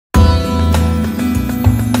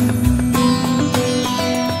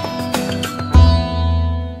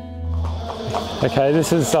Okay,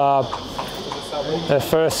 this is the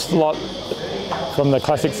first lot from the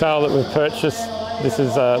classic sale that we've purchased. This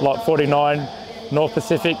is lot 49, North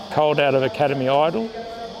Pacific, colt out of Academy Idol.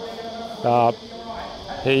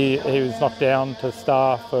 He was knocked down to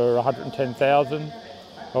star for 110,000.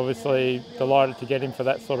 Obviously delighted to get him for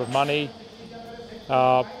that sort of money.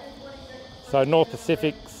 So North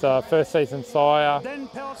Pacific's first season sire,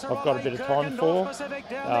 I've got a bit of time for.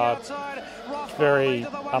 It's very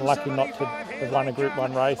unlucky not to have won a Group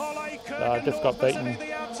 1 race. Just got beaten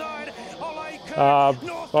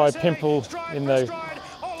by Pimple in the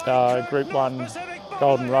Group 1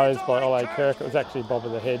 Golden Rose by Ole Kirk. It was actually bob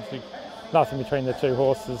of the head. Nothing between the two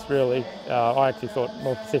horses really. I actually thought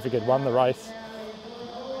North Pacific had won the race.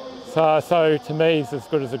 So to me, he's as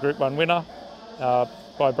good as a Group 1 winner.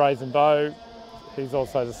 By Brazen Bow, who's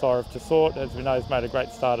also the sire of Tessort. As we know, he's made a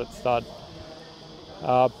great start at stud.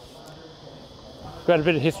 We've got a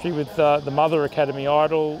bit of history with the mother, Academy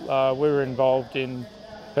Idol. We were involved in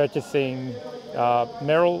purchasing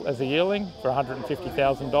Merrill as a yearling for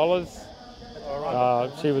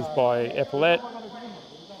 $150,000. She was by Epaulette.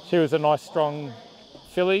 She was a nice strong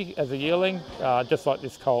filly as a yearling, just like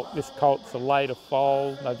this colt. This colt's a later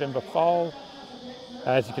foal, November foal.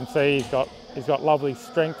 As you can see, he's got lovely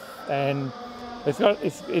strength, and he's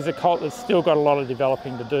a colt that's still got a lot of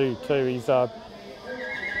developing to do too.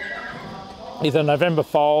 He's a November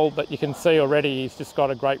foal, but you can see already he's just got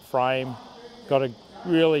a great frame, got a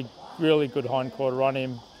really good hindquarter on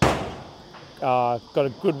him, got a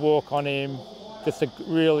good walk on him, just a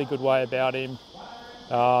really good way about him.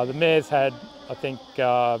 The mare's had, I think,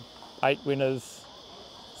 8 winners,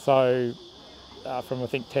 so from I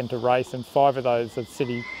think 10 to race, and 5 of those are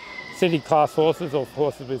city class horses or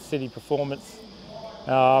horses with city performance.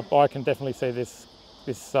 I can definitely see this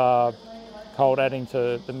colt adding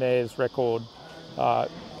to the mare's record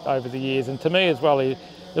over the years, and to me as well, he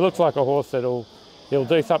looks like a horse that'll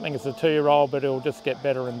do something as a 2-year-old, but he'll just get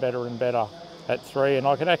better and better and better at 3. And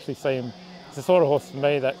I can actually see him. It's the sort of horse to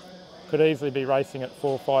me that could easily be racing at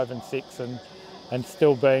 4, 5, and 6, and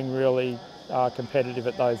still being really competitive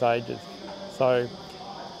at those ages. So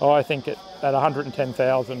I think at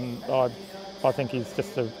 110,000, I think he's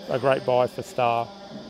just a great buy for Star.